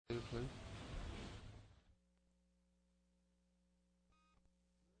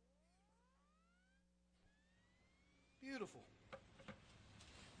Beautiful.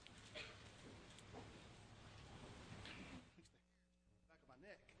 Back of my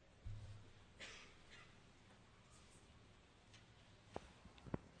neck.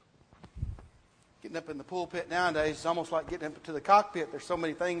 Getting up in the pulpit nowadays is almost like getting up to the cockpit. There's so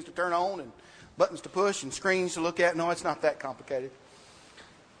many things to turn on and buttons to push and screens to look at. No, it's not that complicated.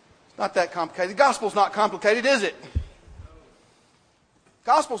 It's not that complicated. The gospel's not complicated, is it?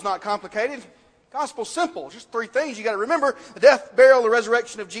 Gospel's not complicated. Gospel's simple. Just three things you got to remember: the death, burial, the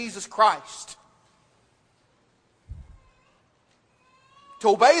resurrection of Jesus Christ. To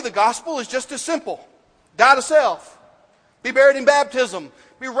obey the gospel is just as simple. Die to self. Be buried in baptism.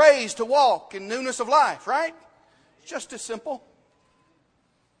 Be raised to walk in newness of life, right? It's just as simple.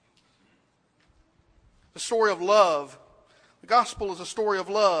 The story of love. The gospel is a story of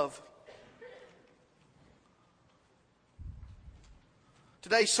love.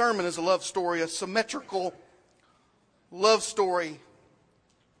 Today's sermon is a love story, a symmetrical love story.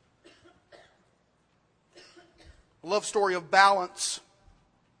 A love story of balance.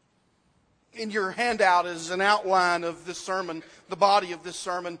 In your handout is an outline of this sermon, the body of this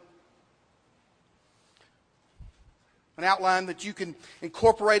sermon. An outline that you can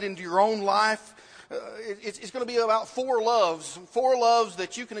incorporate into your own life. It's going to be about four loves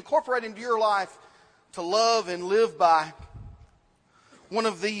that you can incorporate into your life to love and live by. One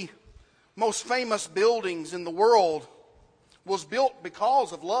of the most famous buildings in the world was built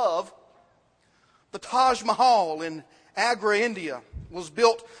because of love. The Taj Mahal in Agra, India, was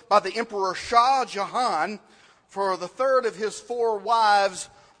built by the Emperor Shah Jahan for the third of his four wives,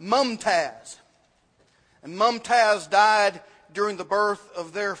 Mumtaz. And Mumtaz died during the birth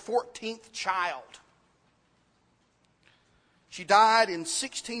of their 14th child. She died in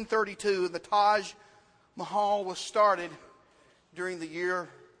 1632, and the Taj Mahal was started during the year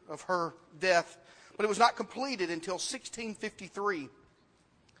of her death, but it was not completed until 1653.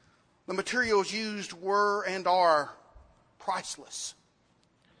 The materials used were and are priceless.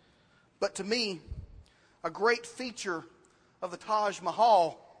 But to me, a great feature of the Taj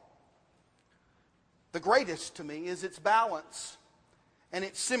Mahal, the greatest to me, is its balance and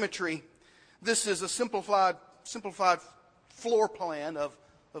its symmetry. This is a simplified floor plan of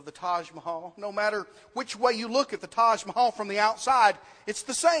the Taj Mahal. No matter which way you look at the Taj Mahal from the outside, it's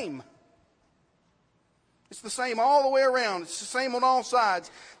the same. It's the same all the way around. It's the same on all sides.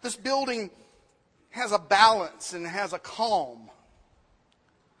 This building has a balance and has a calm.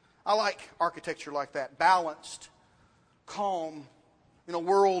 I like architecture like that. Balanced, calm, in a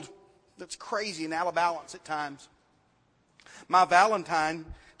world that's crazy and out of balance at times. My Valentine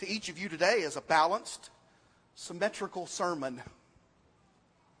to each of you today is a balanced, symmetrical sermon.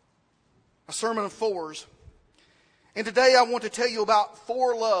 A sermon of fours. And today I want to tell you about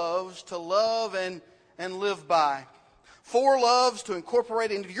four loves to love and live by. Four loves to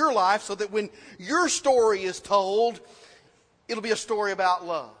incorporate into your life so that when your story is told, it'll be a story about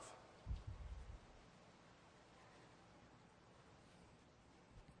love.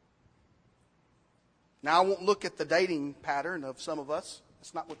 Now, I won't look at the dating pattern of some of us.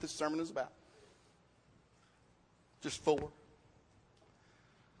 That's not what this sermon is about. Just four.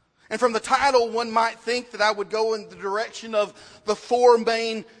 And from the title, one might think that I would go in the direction of the four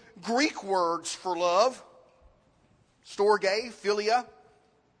main Greek words for love. Storge, philia,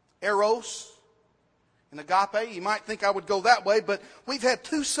 eros, and agape. You might think I would go that way, but we've had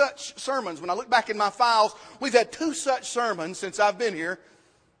two such sermons. When I look back in my files, we've had two such sermons since I've been here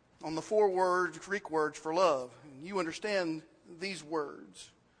on the four words, Greek words for love. And you understand these words.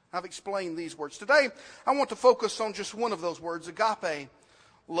 I've explained these words. Today, I want to focus on just one of those words, agape,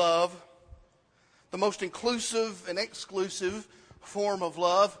 love. The most inclusive and exclusive form of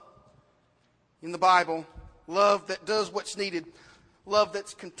love in the Bible. Love that does what's needed. Love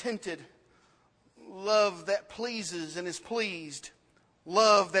that's contented. Love that pleases and is pleased.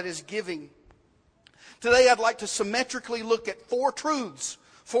 Love that is giving. Today I'd like to symmetrically look at four truths,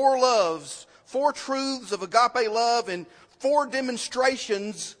 four loves, four truths of agape love, and four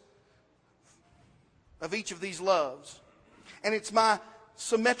demonstrations of each of these loves. And it's my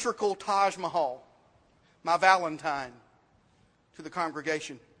symmetrical Taj Mahal, my Valentine to the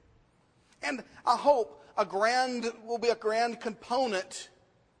congregation. And I hope will be a grand component.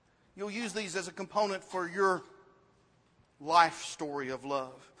 You'll use these as a component for your life story of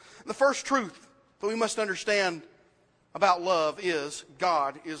love. The first truth that we must understand about love is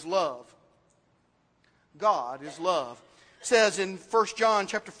God is love. God is love. It says in 1 John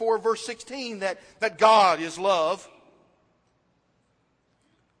chapter 4, verse 16 that God is love.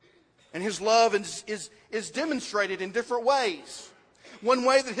 And His love is demonstrated in different ways. One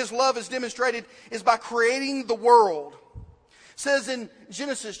way that His love is demonstrated is by creating the world. It says in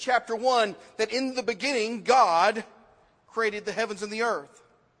Genesis chapter 1 that in the beginning God created the heavens and the earth.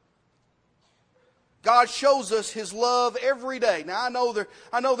 God shows us His love every day. Now I know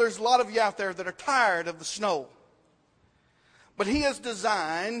there's a lot of you out there that are tired of the snow. But He has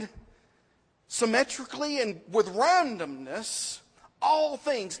designed symmetrically and with randomness all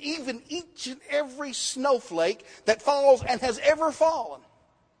things, even each and every snowflake that falls and has ever fallen,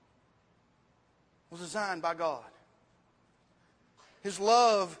 was designed by God. His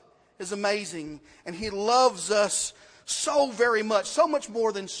love is amazing, and He loves us so very much, so much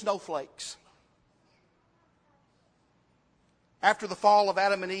more than snowflakes. After the fall of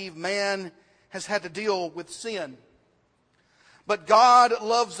Adam and Eve, man has had to deal with sin. But God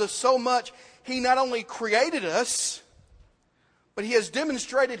loves us so much, He not only created us, but He has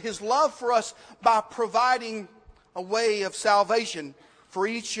demonstrated His love for us by providing a way of salvation for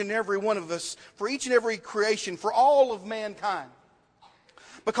each and every one of us, for each and every creation, for all of mankind.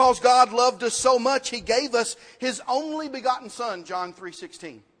 Because God loved us so much, He gave us His only begotten Son, John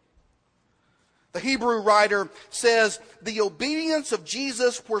 3:16. The Hebrew writer says, the obedience of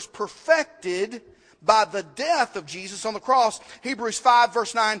Jesus was perfected by the death of Jesus on the cross. Hebrews 5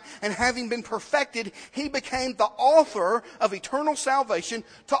 verse 9, and having been perfected, He became the author of eternal salvation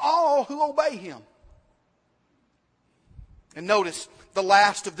to all who obey Him. And notice the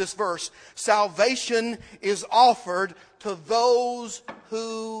last of this verse, salvation is offered to those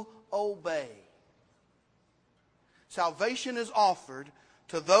who obey. Salvation is offered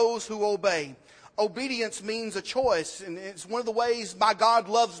to those who obey. Obedience means a choice, and it's one of the ways my God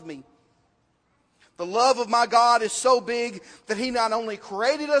loves me. The love of my God is so big that He not only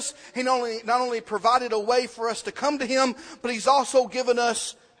created us, He not only provided a way for us to come to Him, but He's also given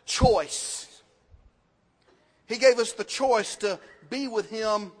us choice. He gave us the choice to be with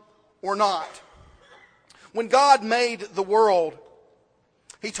Him or not. When God made the world,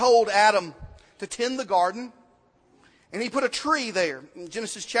 He told Adam to tend the garden, and He put a tree there. In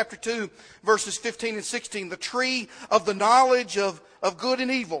Genesis chapter 2, verses 15 and 16, the tree of the knowledge of good and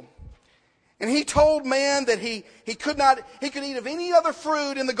evil. And He told man that he could eat of any other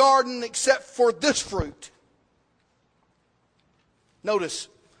fruit in the garden except for this fruit. Notice,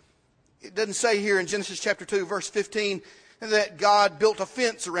 it doesn't say here in Genesis chapter 2, verse 15, that God built a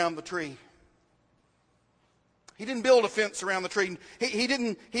fence around the tree. He didn't build a fence around the tree. He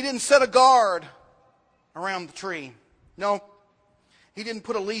didn't set a guard around the tree. No, He didn't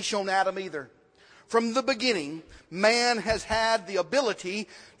put a leash on Adam either. From the beginning, man has had the ability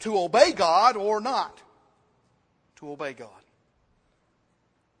to obey God or not to obey God.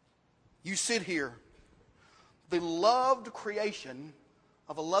 You sit here, the loved creation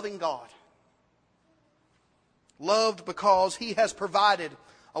of a loving God. Loved because He has provided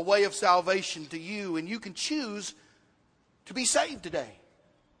a way of salvation to you, and you can choose to be saved today.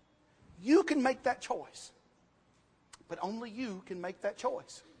 You can make that choice. But only you can make that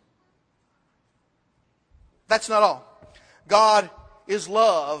choice. That's not all. God is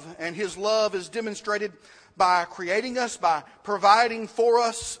love, and His love is demonstrated by creating us, by providing for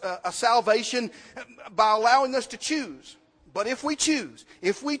us a salvation, by allowing us to choose. But if we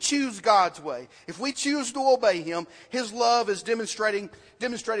choose God's way, if we choose to obey Him, His love is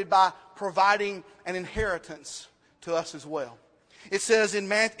demonstrated by providing an inheritance to us as well. It says in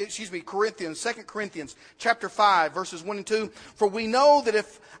Corinthians, 2 Corinthians chapter 5, verses 1 and 2, for we know that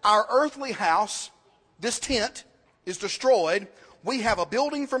if our earthly house, this tent, is destroyed, we have a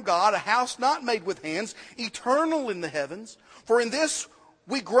building from God, a house not made with hands, eternal in the heavens. For in this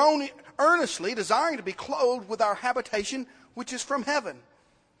we groan earnestly, desiring to be clothed with our habitation, which is from heaven.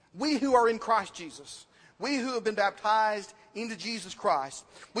 We who are in Christ Jesus, we who have been baptized into Jesus Christ,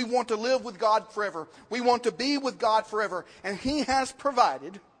 we want to live with God forever. We want to be with God forever. And He has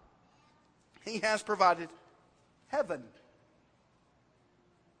provided heaven.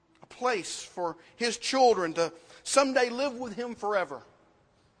 A place for His children to someday live with Him forever.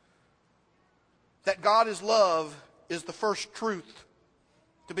 That God is love is the first truth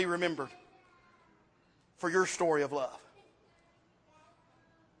to be remembered for your story of love.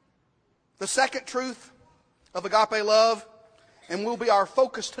 The second truth of agape love, and will be our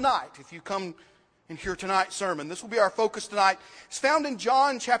focus tonight, if you come and hear tonight's sermon, this will be our focus tonight, is found in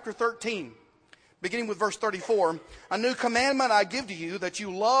John chapter 13, beginning with verse 34. A new commandment I give to you, that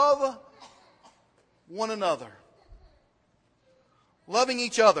you love one another. Loving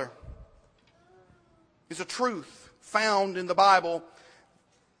each other is a truth found in the Bible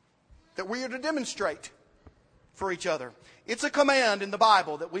that we are to demonstrate for each other. It's a command in the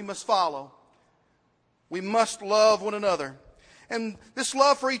Bible that we must follow. We must love one another. And this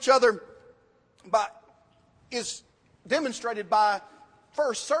love for each other is demonstrated by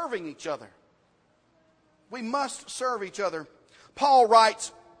first serving each other. We must serve each other. Paul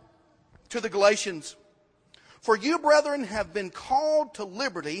writes to the Galatians, "For you, brethren, have been called to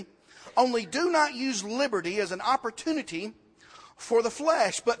liberty, only do not use liberty as an opportunity for the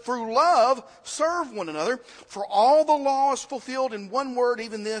flesh, but through love serve one another. For all the law is fulfilled in one word,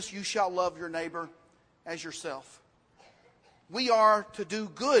 even this, you shall love your neighbor as yourself." We are to do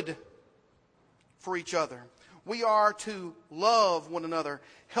good for each other. We are to love one another,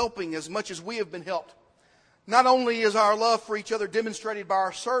 helping as much as we have been helped. Not only is our love for each other demonstrated by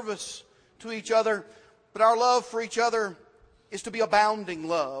our service to each other, but our love for each other is to be abounding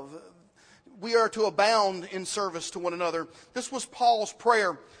love. We are to abound in service to one another. This was Paul's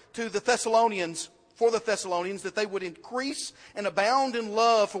prayer to the Thessalonians, for the Thessalonians, that they would increase and abound in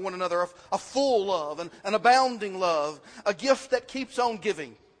love for one another, a full love, an abounding love, a gift that keeps on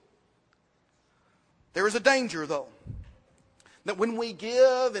giving. There is a danger, though, that when we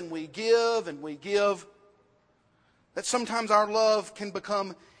give and we give and we give, that sometimes our love can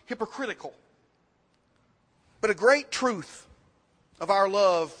become hypocritical. But a great truth of our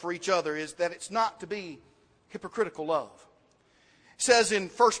love for each other is that it's not to be hypocritical love. It says in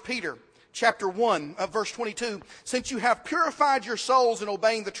 1 Peter chapter 1, verse 22, "Since you have purified your souls in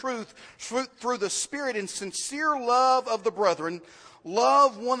obeying the truth through the Spirit in sincere love of the brethren,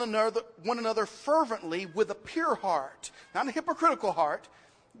 love one another fervently with a pure heart." Not a hypocritical heart.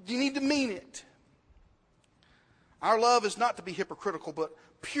 You need to mean it. Our love is not to be hypocritical, but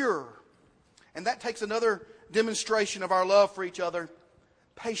pure. And that takes another demonstration of our love for each other: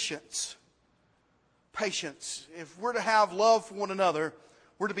 patience. Patience. If we're to have love for one another,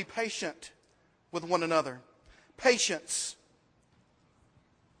 we're to be patient with one another. Patience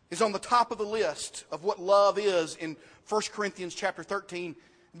is on the top of the list of what love is in 1 Corinthians chapter 13,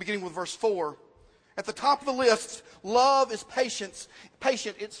 beginning with verse 4. At the top of the list, love is patience.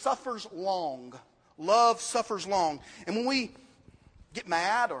 Patient, it suffers long. Love suffers long. And when we get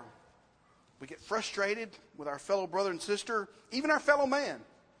mad or we get frustrated with our fellow brother and sister, even our fellow man,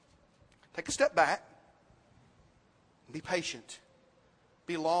 take a step back and be patient.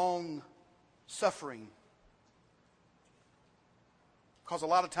 Be long suffering. Because a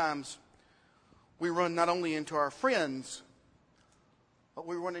lot of times we run not only into our friends, but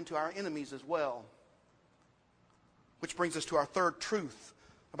we run into our enemies as well. Which brings us to our third truth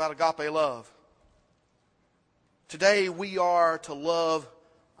about agape love. Today we are to love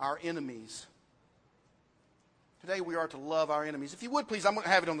our enemies. Today we are to love our enemies. If you would please, I'm going to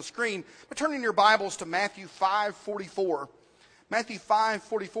have it on the screen, but turn in your Bibles to Matthew 5:44. Matthew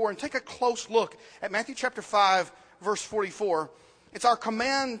 5:44, and take a close look at Matthew chapter 5, verse 44. It's our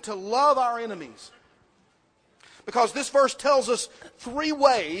command to love our enemies. Because this verse tells us three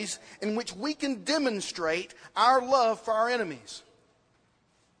ways in which we can demonstrate our love for our enemies.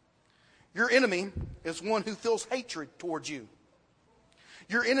 Your enemy is one who feels hatred towards you.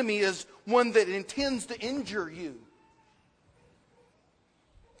 Your enemy is one that intends to injure you.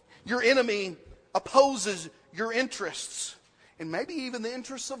 Your enemy opposes your interests, and maybe even the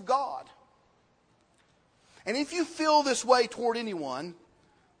interests of God. And if you feel this way toward anyone,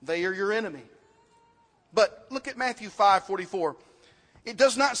 they are your enemy. But look at Matthew 5:44. It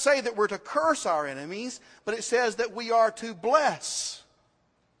does not say that we're to curse our enemies, but it says that we are to bless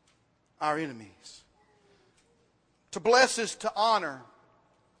our enemies. To bless is to honor,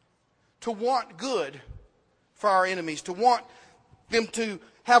 to want good for our enemies, to want them to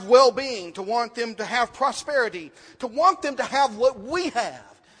have well-being, to want them to have prosperity, to want them to have what we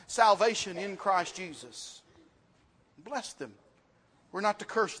have, salvation in Christ Jesus. Bless them. We're not to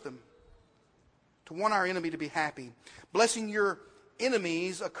curse them. To want our enemy to be happy. Blessing your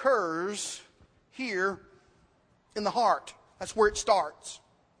enemies occurs here in the heart. That's where it starts.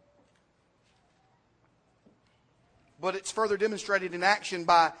 But it's further demonstrated in action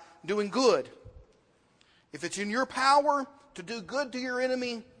by doing good. If it's in your power to do good to your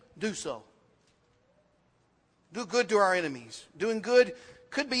enemy, do so. Do good to our enemies. Doing good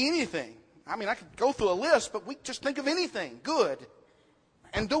could be anything. I mean, I could go through a list, but we just think of anything good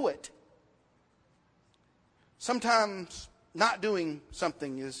and do it. Sometimes not doing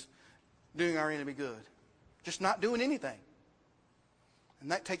something is doing our enemy good. Just not doing anything.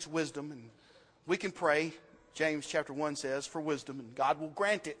 And that takes wisdom, and we can pray. James chapter 1 says, for wisdom, and God will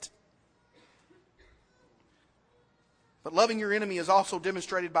grant it. But loving your enemy is also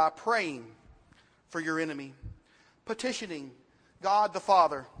demonstrated by praying for your enemy. Petitioning God the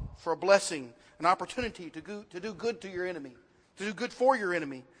Father for a blessing an opportunity to do good to your enemy, to do good for your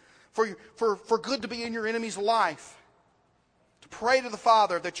enemy, for good to be in your enemy's life, to pray to the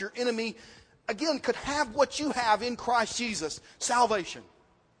Father that your enemy, again, could have what you have in Christ Jesus, salvation.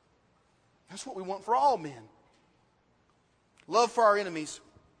 That's what we want for all men. Love for our enemies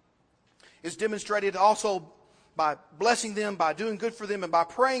is demonstrated also by blessing them, by doing good for them, and by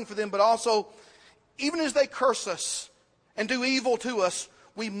praying for them, but also, even as they curse us and do evil to us,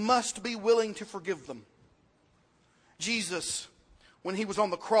 we must be willing to forgive them. Jesus, when he was on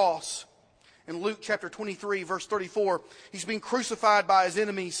the cross, in Luke chapter 23, verse 34, he's being crucified by his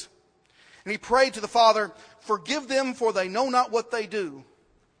enemies. And he prayed to the Father, "Forgive them, for they know not what they do."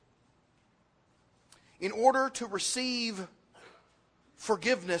 In order to receive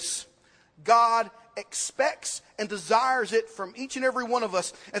forgiveness, God expects and desires it from each and every one of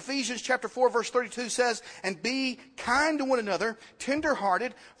us. Ephesians chapter 4 verse 32 says, "And be kind to one another,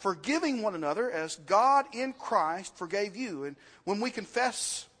 tender-hearted, forgiving one another as God in Christ forgave you." And when we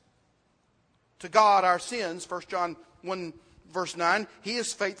confess to God our sins, 1 John 1 verse 9, He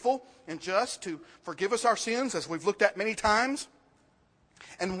is faithful and just to forgive us our sins, as we've looked at many times.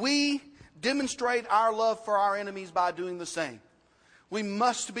 And we demonstrate our love for our enemies by doing the same. We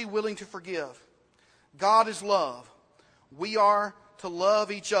must be willing to forgive. God is love. We are to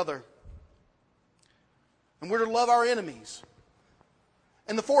love each other. And we're to love our enemies.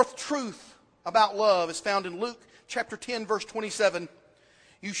 And the fourth truth about love is found in Luke chapter 10, verse 27.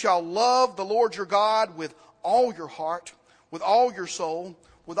 "You shall love the Lord your God with all your heart, with all your soul,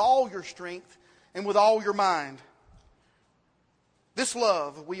 with all your strength, and with all your mind." This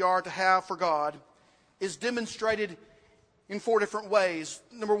love we are to have for God is demonstrated in four different ways.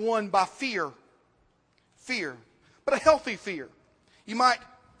 Number one, by fear. Fear. But a healthy fear. You might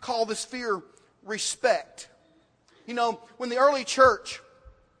call this fear respect. You know, when the early church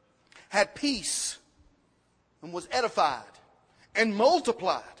had peace and was edified and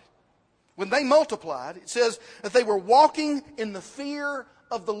multiplied, when they multiplied, it says that they were walking in the fear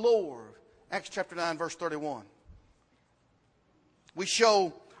of the Lord. Acts chapter 9, verse 31. We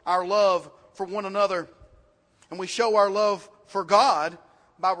show our love for one another, and we show our love for God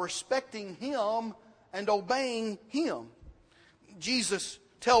by respecting Him and obeying Him. Jesus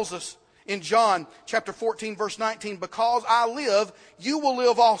tells us in John chapter 14, verse 19, "Because I live, you will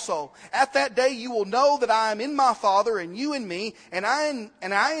live also. At that day you will know that I am in my Father, and you in me, and I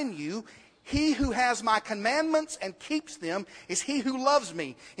in you. He who has my commandments and keeps them is he who loves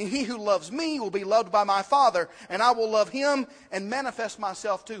me. And he who loves me will be loved by my Father, and I will love him and manifest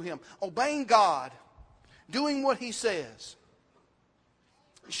myself to him." Obeying God, doing what He says,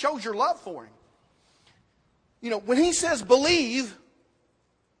 it shows your love for Him. You know, when He says believe,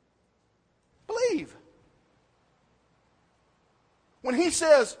 believe. When He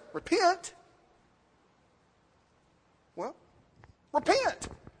says repent, well, repent.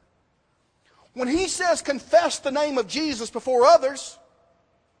 When He says confess the name of Jesus before others,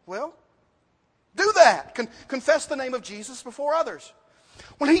 well, do that. Confess the name of Jesus before others.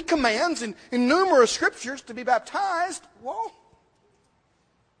 When He commands in numerous scriptures to be baptized, well,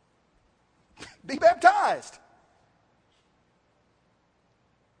 be baptized.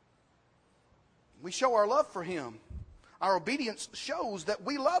 We show our love for Him. Our obedience shows that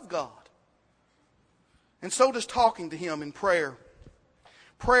we love God. And so does talking to Him in prayer.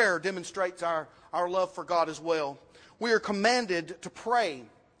 Prayer demonstrates our love for God as well. We are commanded to pray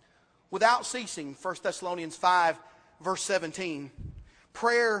without ceasing. 1 Thessalonians 5, verse 17.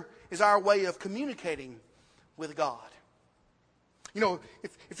 Prayer is our way of communicating with God. You know,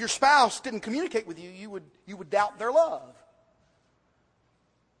 if your spouse didn't communicate with you, you would doubt their love.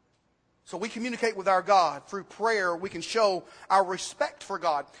 So we communicate with our God. Through prayer, we can show our respect for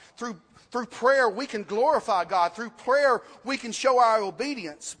God. Through prayer, we can glorify God. Through prayer, we can show our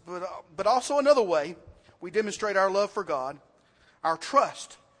obedience. But also another way we demonstrate our love for God. Our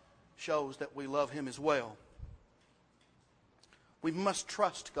trust shows that we love Him as well. We must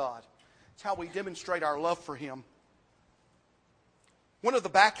trust God. It's how we demonstrate our love for Him. One of the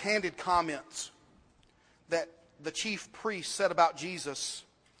backhanded comments that the chief priest said about Jesus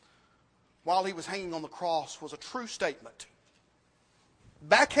while He was hanging on the cross was a true statement.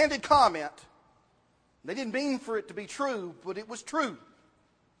 Backhanded comment. They didn't mean for it to be true, but it was true.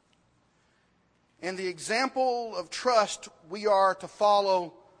 And the example of trust we are to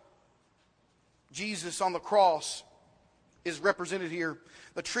follow Jesus on the cross is represented here.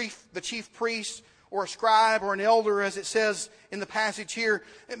 The chief priest or a scribe or an elder, as it says in the passage here,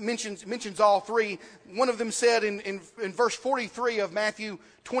 it mentions all three. One of them said in verse 43 of Matthew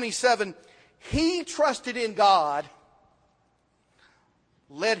 27, "He trusted in God.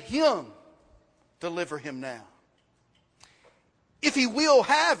 Let him deliver him now. If he will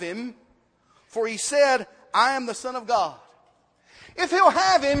have him, for he said, I am the Son of God. If he'll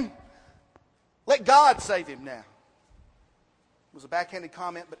have him, let God save him now. It was a backhanded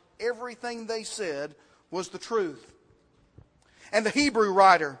comment, but everything they said was the truth. And the Hebrew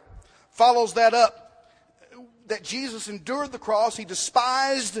writer follows that up, that Jesus endured the cross, he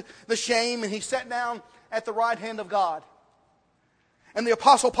despised the shame, and he sat down at the right hand of God. And the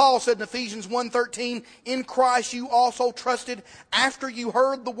Apostle Paul said in Ephesians 1:13, in Christ you also trusted after you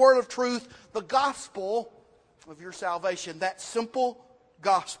heard the word of truth, the gospel of your salvation. That simple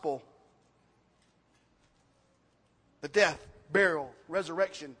gospel. The death, burial,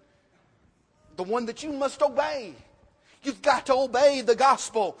 resurrection. The one that you must obey. You've got to obey the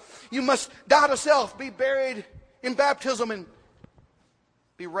gospel. You must die to self, be buried in baptism, and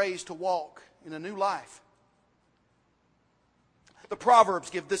be raised to walk in a new life. The Proverbs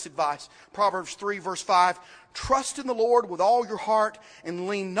give this advice. Proverbs 3 verse 5. Trust in the Lord with all your heart and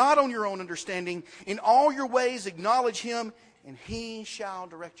lean not on your own understanding. In all your ways acknowledge Him and He shall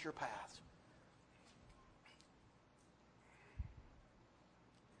direct your paths.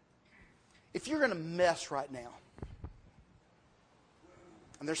 If you're in a mess right now,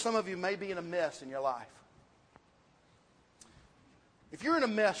 and there's some of you may be in a mess in your life. If you're in a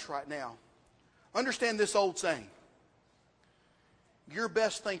mess right now, understand this old saying. Your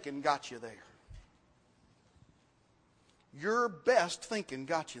best thinking got you there. Your best thinking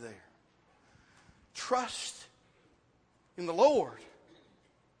got you there. Trust in the Lord.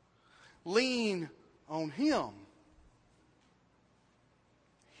 Lean on Him.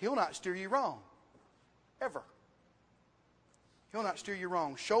 He'll not steer you wrong. Ever. He'll not steer you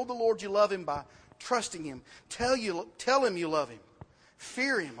wrong. Show the Lord you love Him by trusting Him. Tell Him you love Him.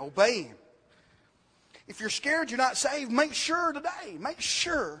 Fear Him. Obey Him. If you're scared you're not saved, make sure today. Make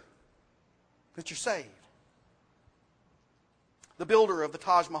sure that you're saved. The builder of the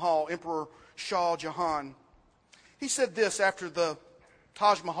Taj Mahal, Emperor Shah Jahan, he said this after the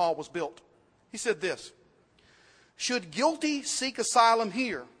Taj Mahal was built. He said this. Should guilty seek asylum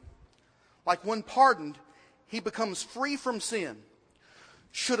here, like one pardoned, he becomes free from sin.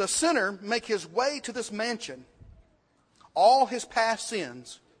 Should a sinner make his way to this mansion, all his past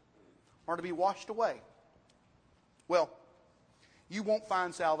sins are to be washed away. Well, you won't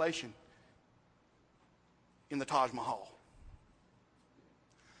find salvation in the Taj Mahal.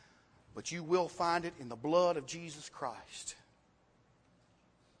 But you will find it in the blood of Jesus Christ.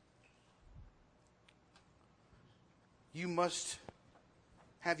 You must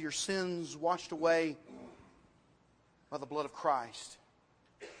have your sins washed away by the blood of Christ.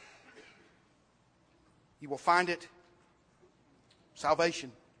 You will find it,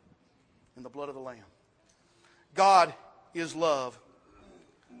 salvation, in the blood of the Lamb. God is love.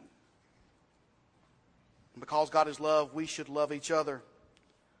 And because God is love, we should love each other.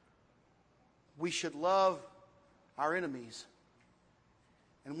 We should love our enemies.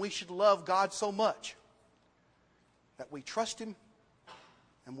 And we should love God so much that we trust Him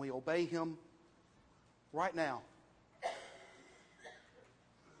and we obey Him right now.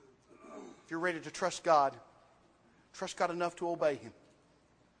 If you're ready to trust God enough to obey Him.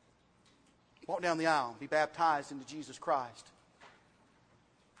 Walk down the aisle, be baptized into Jesus Christ.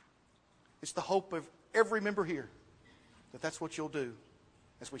 It's the hope of every member here that that's what you'll do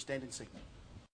as we stand and sing.